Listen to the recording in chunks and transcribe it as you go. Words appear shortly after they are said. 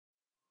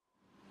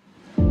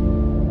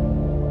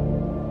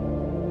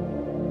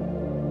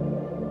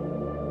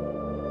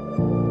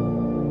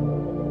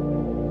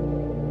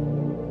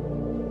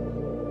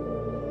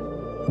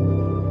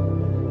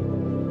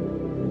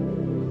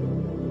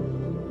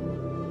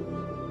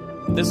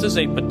This is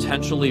a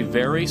potentially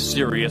very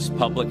serious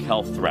public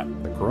health threat.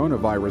 The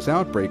coronavirus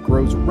outbreak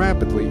grows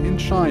rapidly in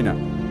China.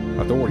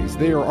 Authorities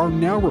there are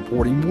now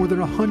reporting more than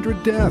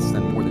 100 deaths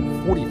and more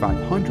than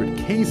 4,500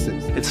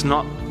 cases. It's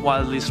not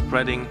wildly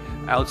spreading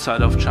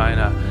outside of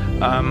China,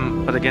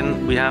 but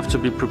again, we have to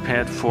be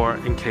prepared for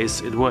in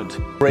case it would.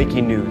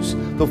 Breaking news.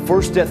 The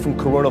first death from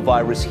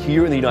coronavirus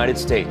here in the United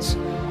States.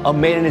 A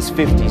man in his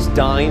 50s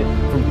dying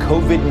from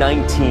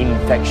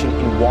COVID-19 infection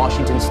in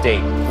Washington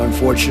state.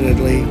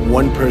 Unfortunately,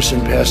 one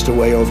person passed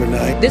away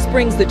overnight. This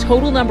brings the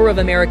total number of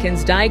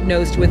Americans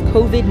diagnosed with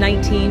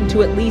COVID-19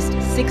 to at least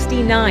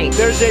 69.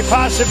 There's a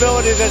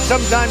possibility that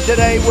sometime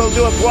today we'll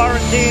do a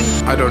quarantine.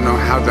 I don't know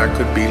how that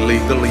could be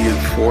legally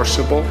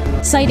enforceable.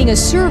 Citing a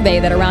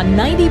survey that around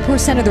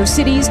 90% of their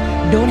cities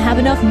don't have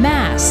enough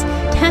masks,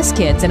 test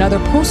kits, and other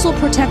personal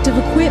protective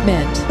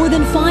equipment. More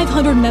than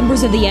 500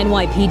 members of the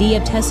NYPD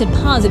have tested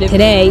positive.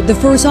 Today, the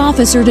first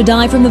officer to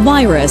die from the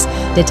virus,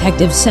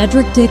 Detective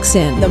Cedric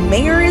Dixon. The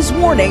mayor is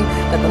warning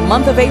that the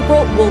month of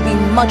April will be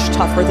much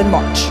tougher than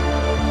March.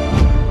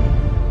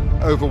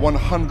 Over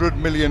 100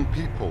 million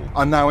people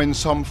are now in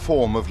some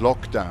form of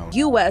lockdown.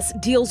 U.S.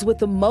 deals with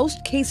the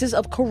most cases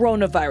of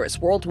coronavirus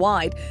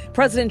worldwide.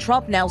 President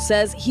Trump now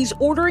says he's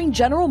ordering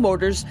General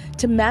Motors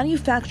to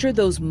manufacture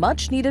those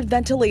much-needed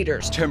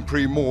ventilators.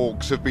 Temporary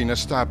morgues have been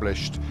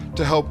established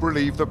to help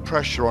relieve the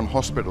pressure on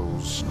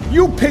hospitals.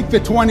 You pick the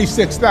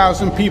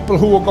 26,000 people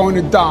who are going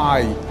to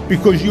die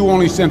because you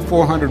only sent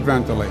 400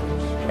 ventilators.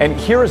 And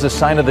here is a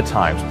sign of the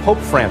times. Pope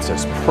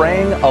Francis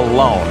praying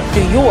alone.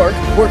 New York,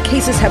 where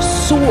cases have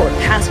soared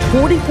past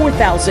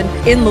 44,000.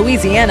 In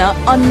Louisiana,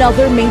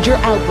 another major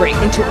outbreak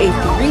into a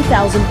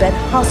 3,000-bed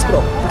hospital.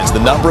 As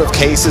the number of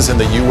cases in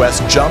the U.S.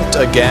 jumped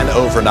again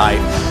overnight.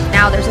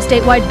 Now there's a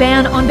statewide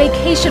ban on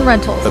vacation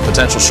rentals. The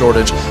potential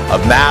shortage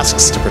of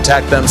masks to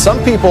protect them.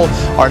 Some people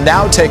are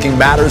now taking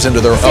matters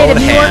into their own hands.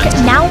 New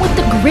York, now with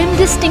the grim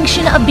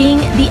distinction of being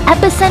the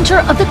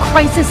epicenter of the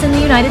crisis in the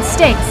United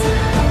States.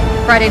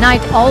 Friday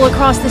night, all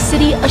across the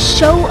city, a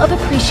show of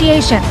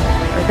appreciation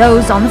for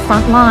those on the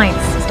front lines.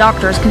 As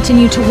doctors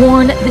continue to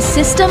warn the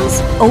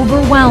system's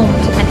overwhelmed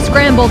and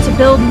scramble to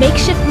build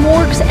makeshift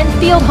morgues and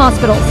field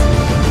hospitals.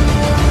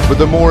 But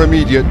the more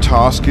immediate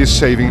task is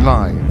saving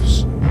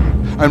lives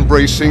and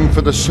bracing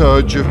for the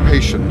surge of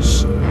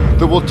patients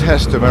that will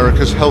test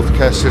America's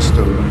healthcare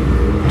system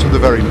to the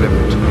very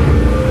limit.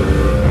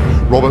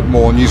 Robert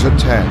Moore, News at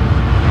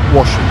 10,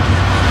 Washington.